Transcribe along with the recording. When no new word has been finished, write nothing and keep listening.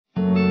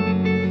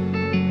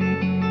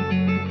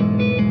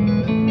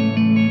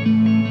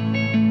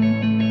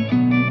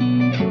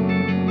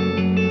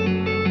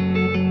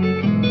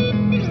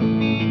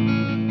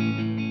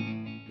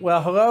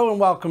Well, hello and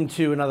welcome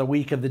to another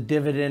week of the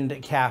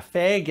Dividend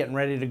Cafe. Getting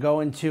ready to go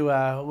into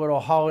a little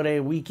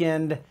holiday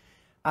weekend.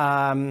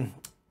 I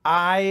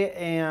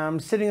am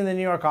sitting in the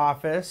New York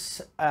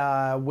office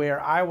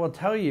where I will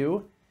tell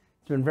you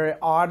it's been very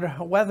odd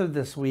weather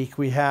this week.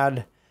 We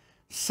had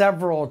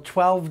several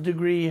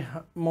 12-degree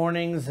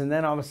mornings, and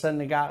then all of a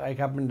sudden it got like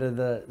up into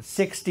the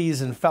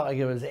 60s and felt like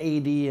it was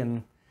 80.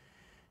 And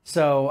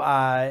so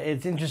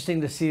it's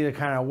interesting to see the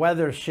kind of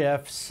weather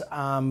shifts,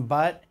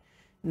 but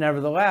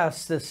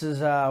nevertheless, this is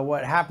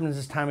what happens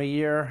this time of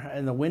year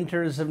in the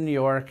winters of New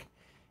York,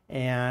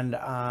 and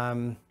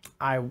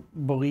I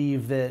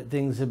believe that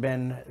things have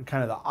been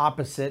kind of the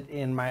opposite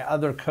in my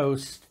other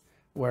coast,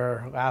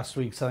 where last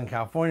week Southern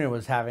California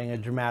was having a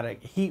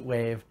dramatic heat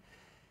wave.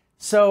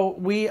 So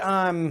we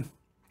have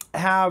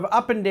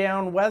up and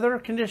down weather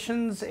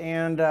conditions,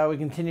 and we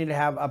continue to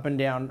have up and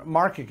down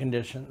market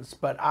conditions,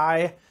 but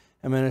I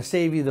am going to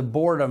save you the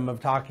boredom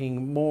of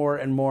talking more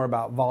and more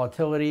about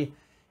volatility.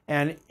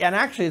 And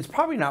actually, it's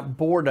probably not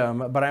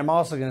boredom, but I'm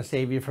also going to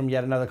save you from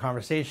yet another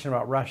conversation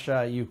about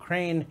Russia,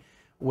 Ukraine,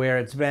 where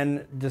it's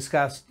been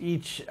discussed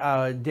each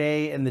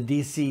day in the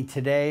DC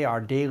Today, our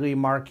daily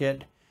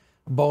market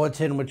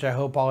bulletin, which I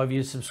hope all of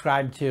you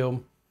subscribe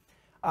to,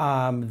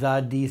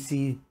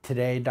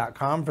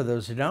 thedctoday.com for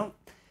those who don't.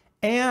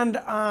 And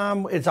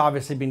it's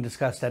obviously being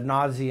discussed ad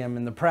nauseum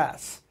in the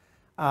press.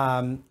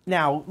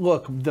 Now,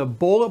 look, the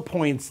bullet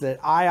points that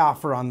I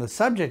offer on the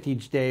subject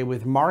each day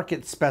with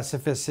market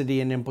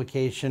specificity and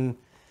implication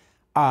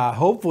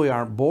hopefully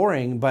aren't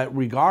boring, but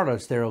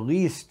regardless, they're at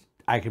least,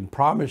 I can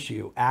promise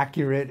you,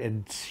 accurate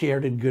and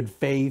shared in good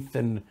faith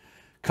and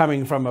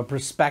coming from a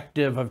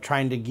perspective of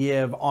trying to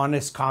give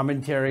honest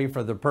commentary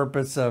for the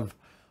purpose of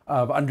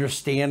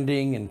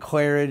understanding and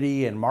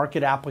clarity and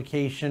market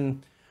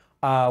application,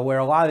 where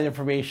a lot of the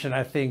information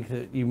I think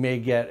that you may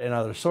get in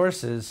other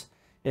sources,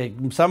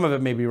 some of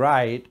it may be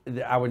right.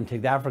 I wouldn't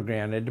take that for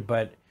granted,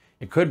 but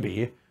it could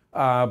be.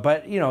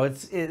 But you know,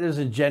 there's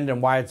an agenda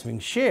and why it's being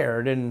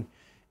shared, and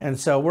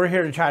so we're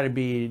here to try to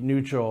be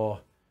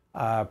neutral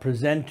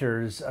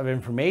presenters of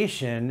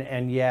information,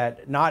 and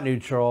yet not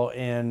neutral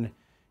in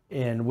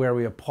where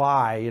we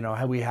apply. You know,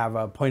 how we have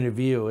a point of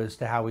view as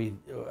to how we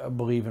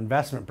believe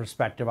investment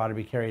perspective ought to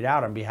be carried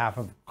out on behalf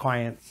of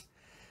clients'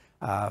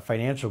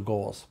 financial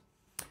goals.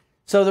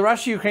 So the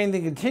Russia-Ukraine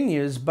thing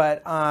continues,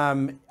 but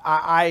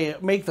I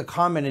make the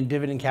comment in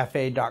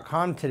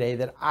dividendcafe.com today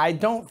that I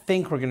don't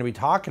think we're going to be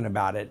talking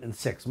about it in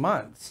 6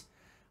 months.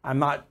 I'm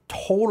not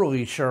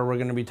totally sure we're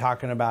going to be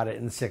talking about it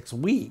in 6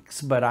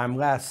 weeks, but I'm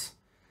less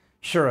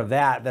sure of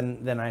that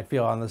than I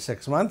feel on the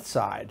 6-month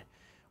side.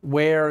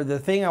 Where the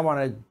thing I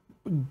want to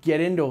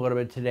get into a little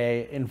bit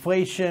today,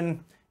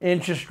 inflation,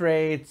 interest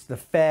rates, the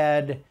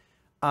Fed,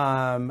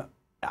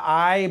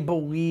 I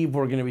believe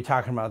we're going to be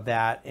talking about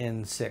that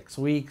in 6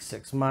 weeks,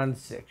 6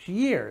 months, 6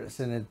 years,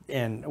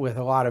 and with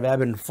a lot of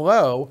ebb and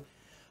flow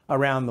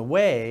around the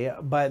way.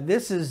 But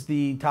this is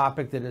the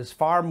topic that is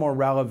far more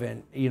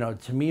relevant, you know,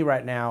 to me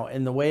right now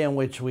in the way in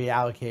which we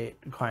allocate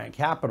client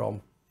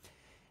capital.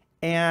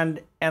 And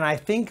I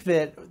think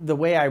that the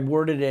way I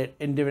worded it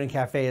in Dividend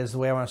Cafe is the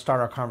way I want to start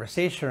our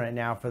conversation right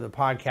now for the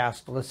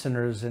podcast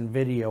listeners and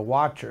video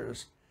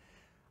watchers.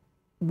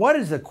 What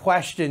is the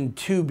question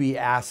to be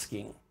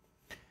asking?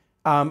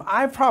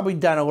 I've probably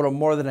done a little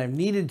more than I've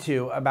needed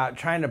to about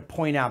trying to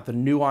point out the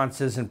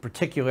nuances and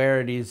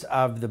particularities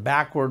of the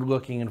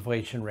backward-looking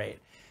inflation rate.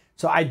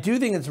 So I do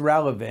think it's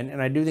relevant,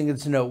 and I do think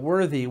it's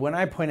noteworthy when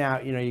I point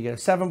out, you know, you get a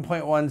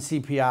 7.1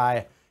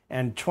 CPI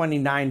and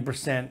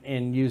 29%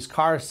 in used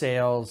car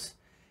sales,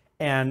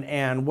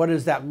 and what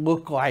does that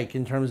look like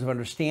in terms of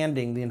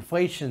understanding the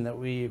inflation that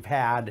we've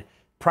had,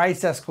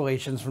 price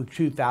escalations from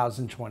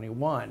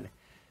 2021.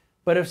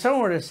 But if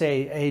someone were to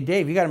say, hey,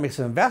 Dave, you got to make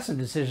some investment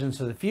decisions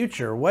for the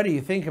future. What do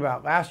you think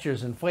about last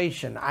year's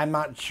inflation? I'm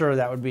not sure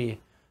that would be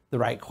the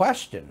right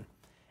question.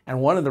 And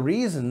one of the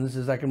reasons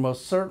is I can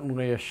most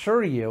certainly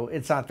assure you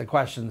it's not the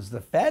questions the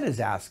Fed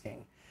is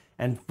asking.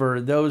 And for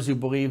those who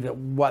believe that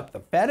what the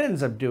Fed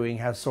ends up doing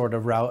has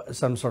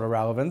some sort of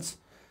relevance,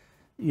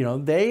 you know,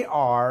 they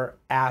are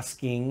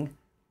asking,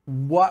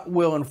 what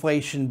will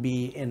inflation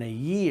be in a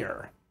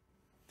year?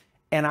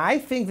 And I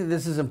think that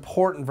this is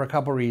important for a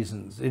couple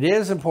reasons. It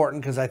is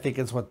important because I think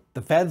it's what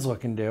the Fed's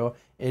looking to do.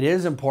 It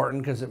is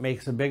important because it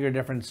makes a bigger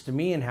difference to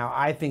me in how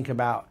I think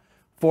about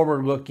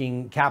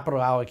forward-looking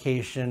capital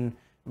allocation,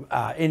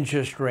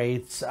 interest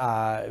rates,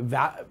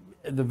 the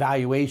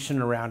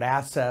valuation around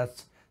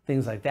assets,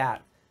 things like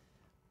that.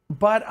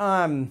 But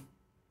I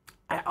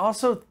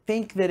also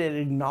think that it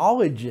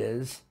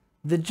acknowledges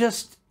the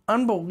just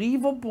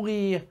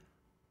unbelievably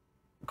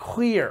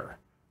clear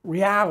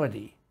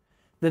reality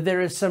that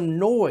there is some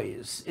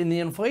noise in the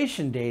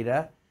inflation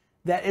data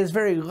that is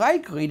very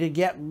likely to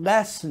get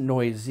less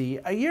noisy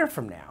a year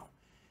from now.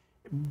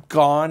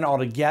 Gone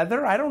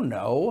altogether, I don't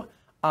know.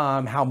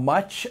 How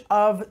much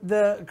of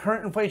the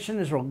current inflation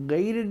is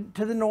related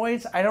to the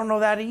noise, I don't know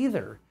that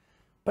either.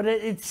 But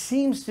it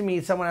seems to me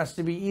someone has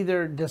to be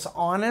either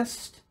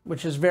dishonest,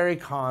 which is very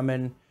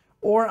common,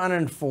 or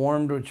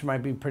uninformed, which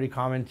might be pretty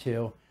common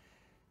too.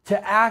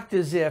 to act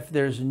as if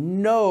there's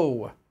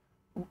no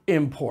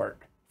import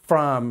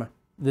from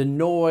the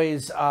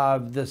noise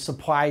of the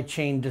supply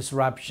chain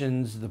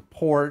disruptions, the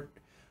port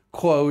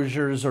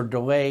closures or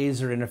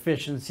delays or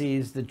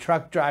inefficiencies, the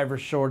truck driver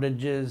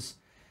shortages,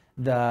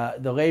 the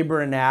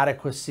labor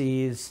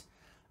inadequacies.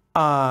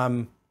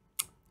 I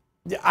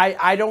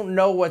don't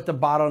know what the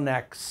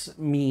bottlenecks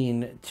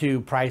mean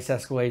to price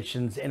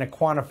escalations in a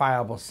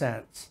quantifiable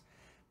sense,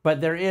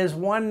 but there is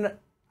one,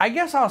 I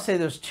guess I'll say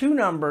there's two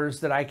numbers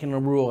that I can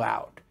rule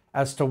out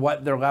as to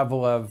what their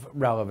level of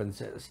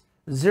relevance is.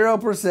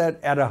 0%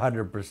 and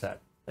 100%,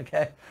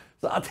 okay?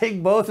 So I'll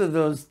take both of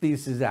those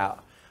theses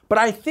out. But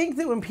I think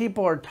that when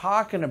people are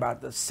talking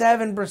about the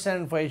 7%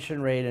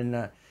 inflation rate and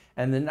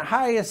the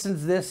highest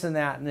since this and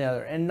that and the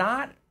other, and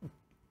not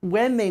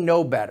when they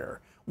know better,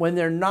 when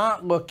they're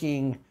not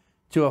looking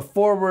to a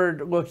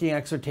forward-looking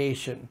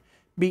exhortation,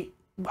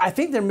 I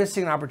think they're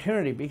missing an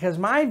opportunity, because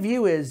my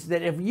view is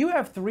that if you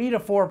have 3 to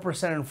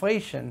 4%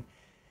 inflation,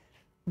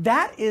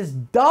 that is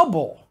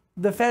double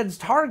the Fed's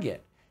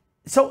target.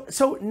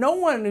 So no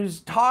one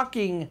who's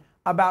talking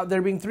about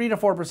there being 3 to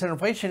 4%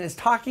 inflation is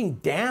talking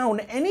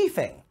down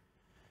anything.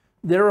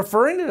 They're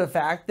referring to the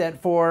fact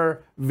that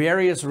for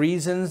various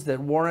reasons that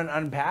warrant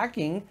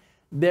unpacking,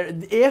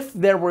 if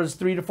there was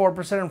 3 to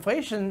 4%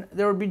 inflation,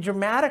 there would be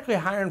dramatically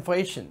higher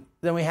inflation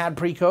than we had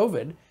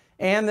pre-COVID,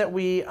 and that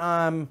we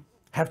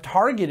have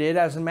targeted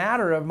as a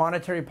matter of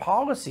monetary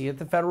policy at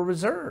the Federal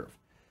Reserve.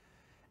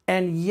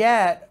 And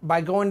yet,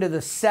 by going to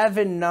the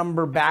 7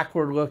 number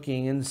backward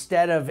looking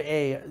instead of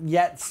a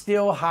yet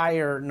still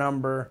higher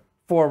number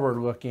forward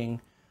looking,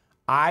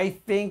 I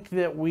think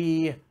that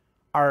we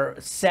are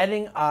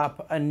setting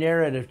up a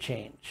narrative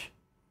change.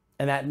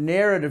 And that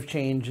narrative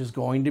change is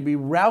going to be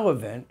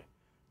relevant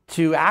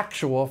to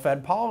actual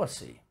Fed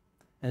policy.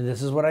 And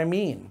this is what I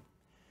mean.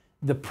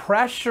 The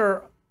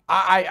pressure,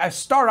 I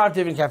start off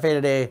Dividend Cafe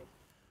today.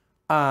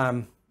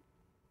 Well,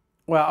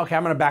 okay,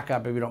 I'm going to back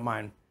up if you don't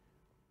mind.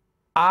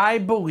 I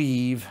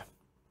believe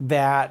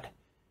that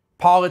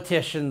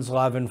politicians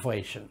love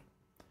inflation.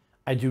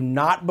 I do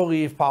not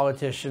believe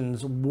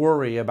politicians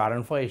worry about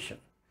inflation.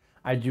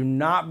 I do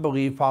not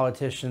believe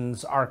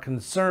politicians are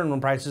concerned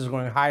when prices are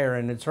going higher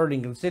and it's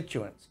hurting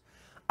constituents.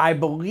 I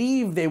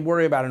believe they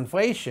worry about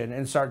inflation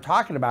and start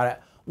talking about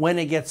it when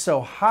it gets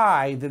so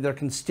high that their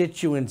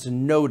constituents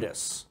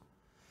notice.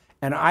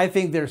 And I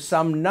think there's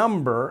some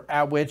number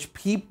at which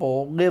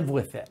people live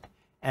with it,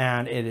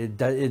 and it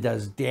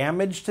does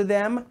damage to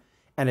them,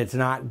 and it's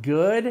not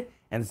good,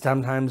 and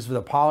sometimes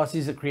the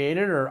policies that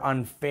created are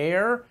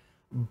unfair,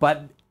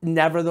 but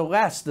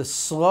nevertheless, the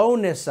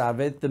slowness of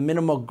it, the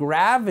minimal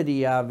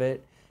gravity of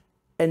it,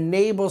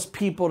 enables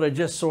people to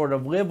just sort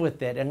of live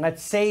with it. And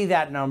let's say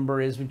that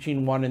number is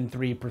between 1% and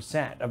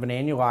 3% of an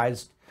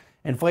annualized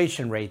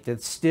inflation rate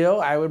that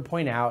still, I would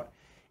point out,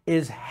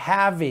 is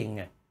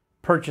having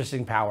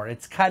purchasing power.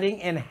 It's cutting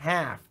in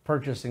half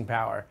purchasing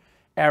power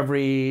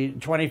every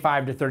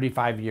 25 to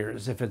 35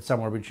 years if it's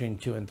somewhere between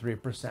 2 and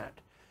 3%.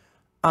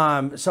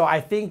 So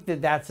I think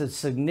that that's a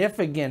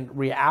significant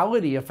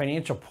reality of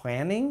financial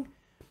planning,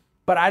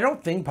 but I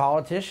don't think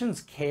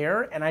politicians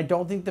care, and I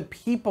don't think the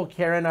people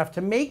care enough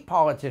to make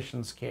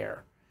politicians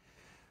care.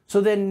 So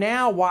then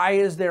now, why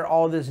is there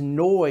all this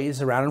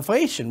noise around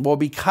inflation? Well,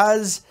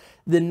 because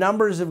the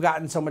numbers have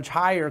gotten so much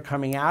higher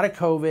coming out of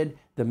COVID,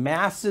 the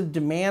massive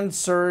demand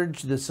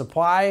surge, the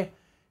supply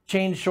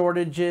chain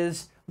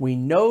shortages. We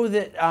know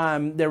that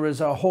there was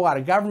a whole lot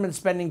of government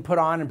spending put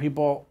on, and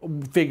people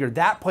figured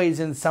that plays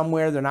in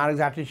somewhere. They're not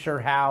exactly sure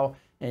how,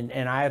 and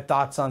I have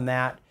thoughts on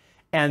that.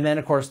 And then,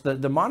 of course,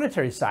 the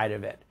monetary side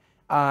of it.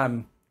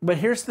 But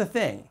here's the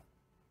thing.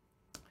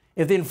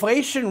 If the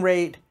inflation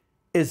rate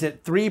is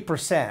at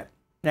 3%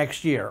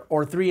 next year,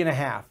 or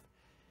 3.5%,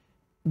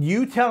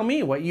 you tell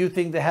me what you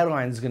think the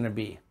headline is going to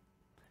be.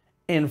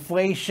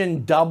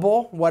 Inflation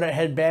double what it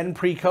had been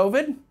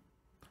pre-COVID,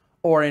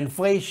 or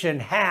inflation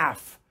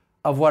half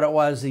of what it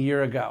was a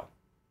year ago?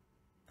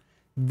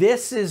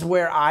 This is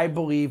where I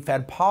believe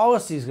Fed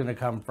policy is going to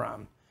come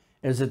from,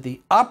 is that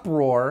the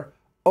uproar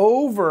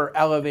over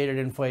elevated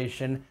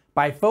inflation,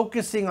 by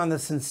focusing on the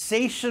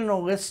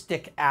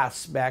sensationalistic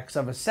aspects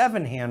of a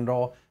 7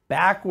 handle,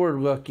 backward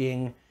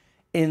looking,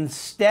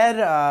 instead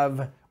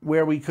of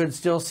where we could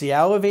still see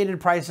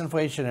elevated price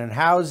inflation in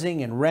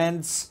housing and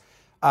rents,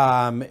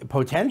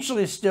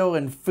 potentially still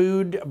in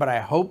food, but I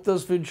hope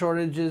those food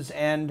shortages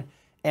end,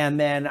 and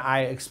then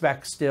I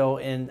expect still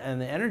in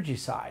the energy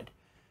side.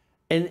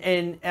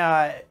 And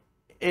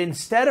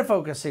instead of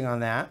focusing on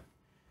that,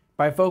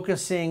 by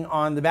focusing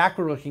on the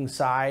backward-looking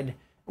side,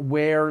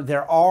 where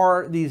there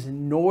are these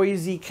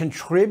noisy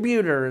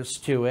contributors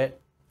to it,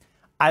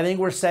 I think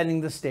we're setting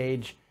the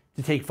stage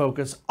to take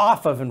focus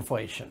off of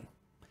inflation.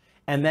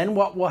 And then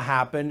what will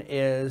happen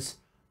is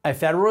a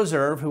Federal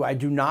Reserve, who I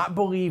do not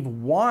believe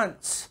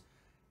wants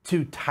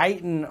to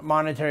tighten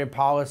monetary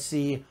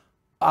policy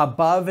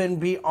above and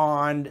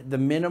beyond the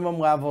minimum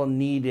level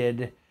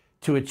needed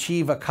to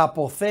achieve a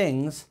couple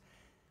things,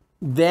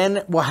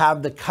 then will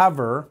have the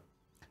cover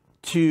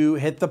to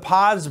hit the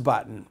pause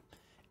button.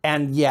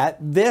 And yet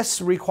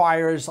this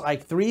requires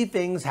like 3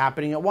 things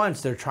happening at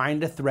once. They're trying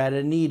to thread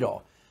a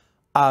needle.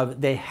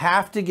 They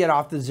have to get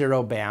off the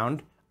zero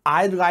bound.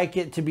 I'd like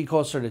it to be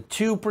closer to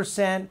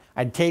 2%.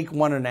 I'd take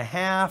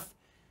 1.5%.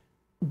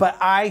 But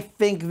I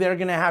think they're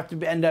going to have to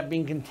end up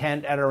being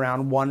content at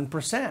around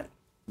 1%.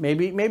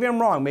 Maybe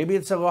I'm wrong. Maybe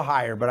it's a little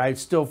higher, but I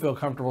still feel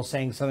comfortable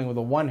saying something with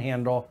a 1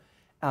 handle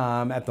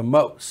at the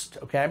most,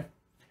 okay?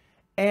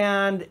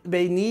 And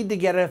they need to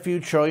get a few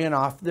trillion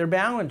off their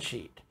balance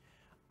sheet.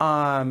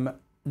 The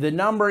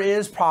number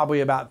is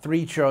probably about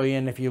 3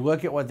 trillion. If you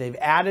look at what they've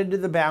added to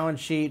the balance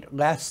sheet,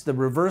 less the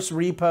reverse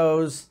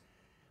repos,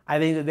 I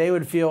think that they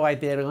would feel like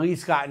they had at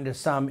least gotten to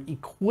some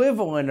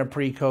equivalent of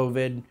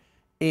pre-COVID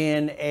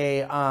in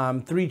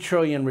a 3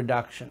 trillion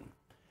reduction.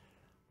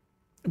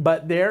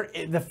 But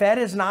the Fed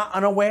is not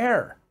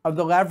unaware of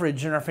the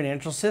leverage in our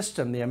financial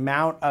system, the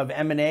amount of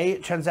M&A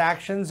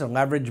transactions and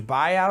leverage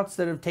buyouts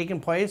that have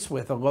taken place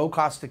with a low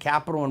cost of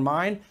capital in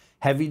mind,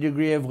 heavy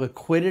degree of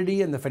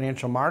liquidity in the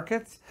financial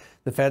markets.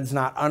 The Fed's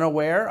not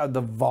unaware of the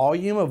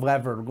volume of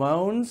levered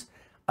loans,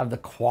 of the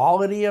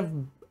quality of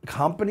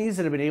companies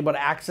that have been able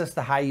to access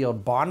the high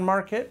yield bond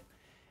market.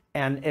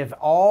 And if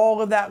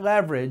all of that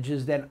leverage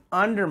is then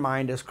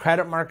undermined as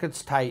credit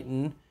markets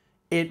tighten,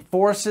 it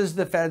forces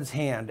the Fed's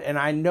hand. And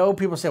I know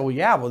people say, well,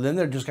 yeah, well, then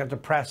they're just going to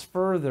press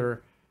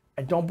further.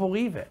 I don't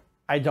believe it.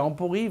 I don't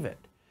believe it.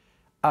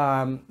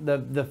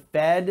 The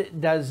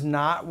Fed does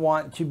not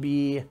want to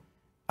be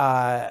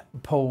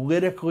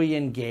politically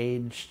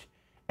engaged,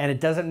 and it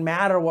doesn't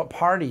matter what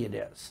party it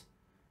is.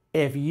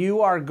 If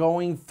you are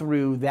going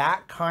through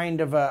that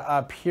kind of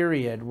a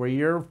period where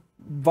you're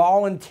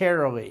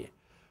voluntarily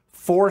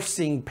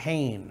forcing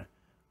pain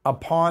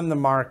upon the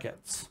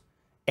markets,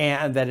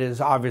 and that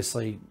is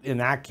obviously, in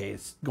that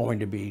case, going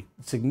to be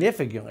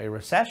significantly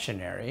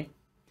recessionary,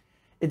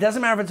 it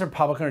doesn't matter if it's a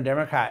Republican or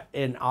Democrat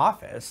in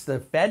office. The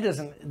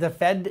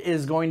Fed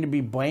is going to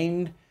be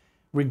blamed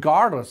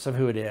regardless of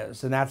who it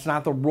is. And that's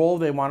not the role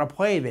they want to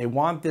play. They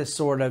want this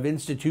sort of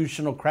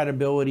institutional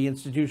credibility,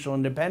 institutional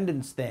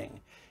independence thing.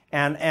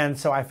 And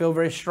so I feel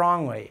very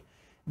strongly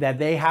that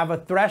they have a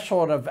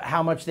threshold of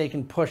how much they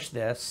can push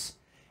this.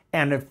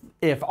 And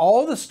if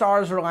all the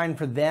stars are aligned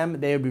for them,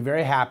 they would be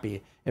very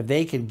happy. If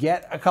they could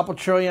get a couple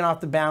trillion off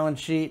the balance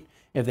sheet,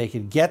 if they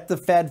could get the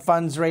Fed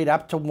funds rate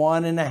up to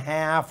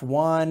 1.5,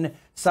 1,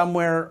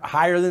 somewhere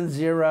higher than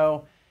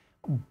 0,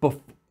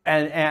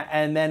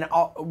 and then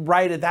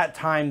right at that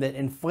time that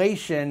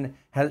inflation,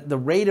 the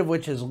rate of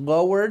which is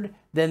lowered,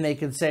 then they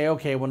could say,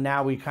 okay, well,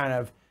 now we kind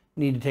of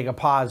need to take a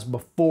pause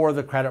before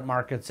the credit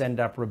markets end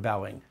up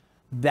rebelling.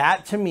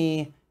 That, to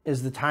me,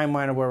 is the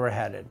timeline of where we're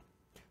headed.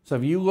 So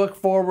if you look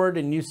forward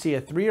and you see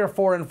a 3 or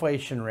 4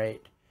 inflation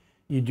rate,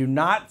 you do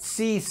not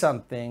see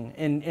something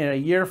in a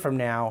year from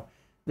now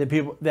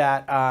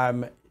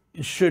that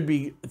should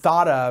be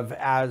thought of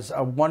as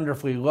a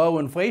wonderfully low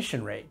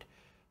inflation rate.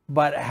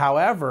 But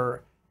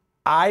however,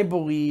 I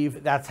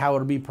believe that's how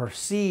it'll be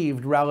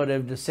perceived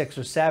relative to 6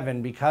 or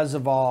 7 because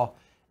of all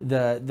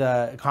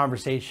the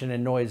conversation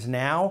and noise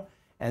now.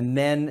 And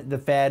then the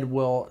Fed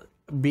will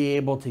be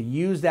able to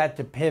use that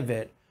to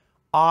pivot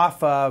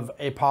off of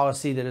a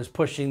policy that is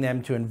pushing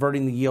them to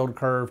inverting the yield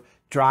curve,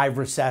 drive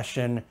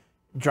recession,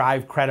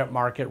 drive credit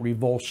market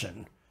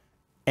revulsion,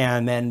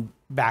 and then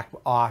back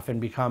off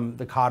and become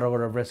the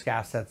coddler of risk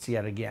assets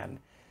yet again.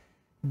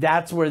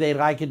 That's where they'd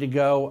like it to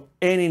go.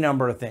 Any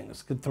number of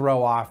things could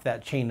throw off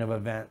that chain of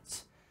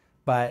events.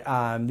 But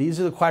these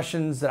are the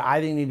questions that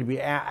I think need to be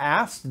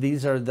asked.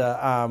 These are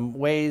the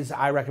ways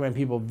I recommend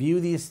people view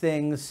these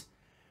things.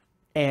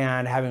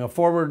 And having a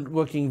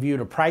forward-looking view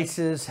to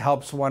prices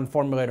helps one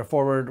formulate a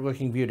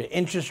forward-looking view to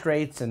interest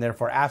rates and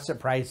therefore asset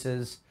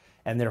prices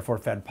and therefore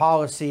Fed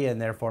policy and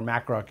therefore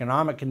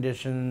macroeconomic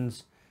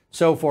conditions,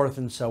 so forth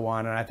and so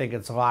on. And I think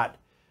it's a lot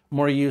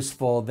more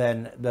useful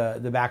than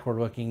the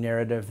backward-looking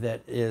narrative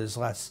that is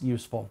less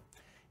useful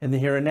in the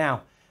here and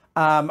now.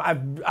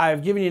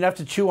 I've given you enough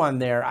to chew on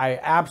there. I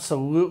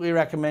absolutely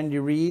recommend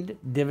you read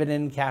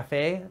Dividend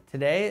Cafe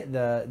today.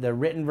 The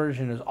written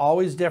version is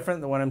always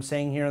different than what I'm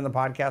saying here in the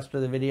podcast or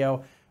the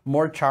video.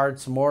 More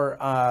charts, more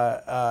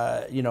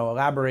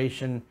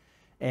elaboration,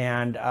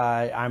 and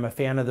I'm a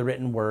fan of the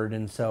written word,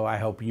 and so I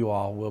hope you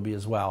all will be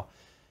as well.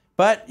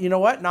 But you know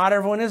what? Not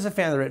everyone is a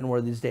fan of the written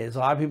word these days. A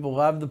lot of people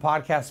love the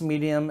podcast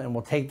medium, and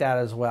will take that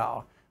as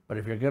well. But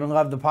if you're going to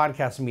love the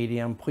podcast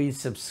medium, please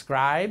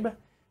subscribe.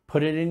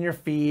 Put it in your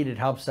feed. It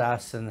helps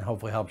us and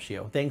hopefully helps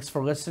you. Thanks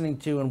for listening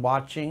to and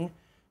watching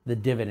the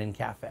Dividend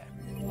Cafe.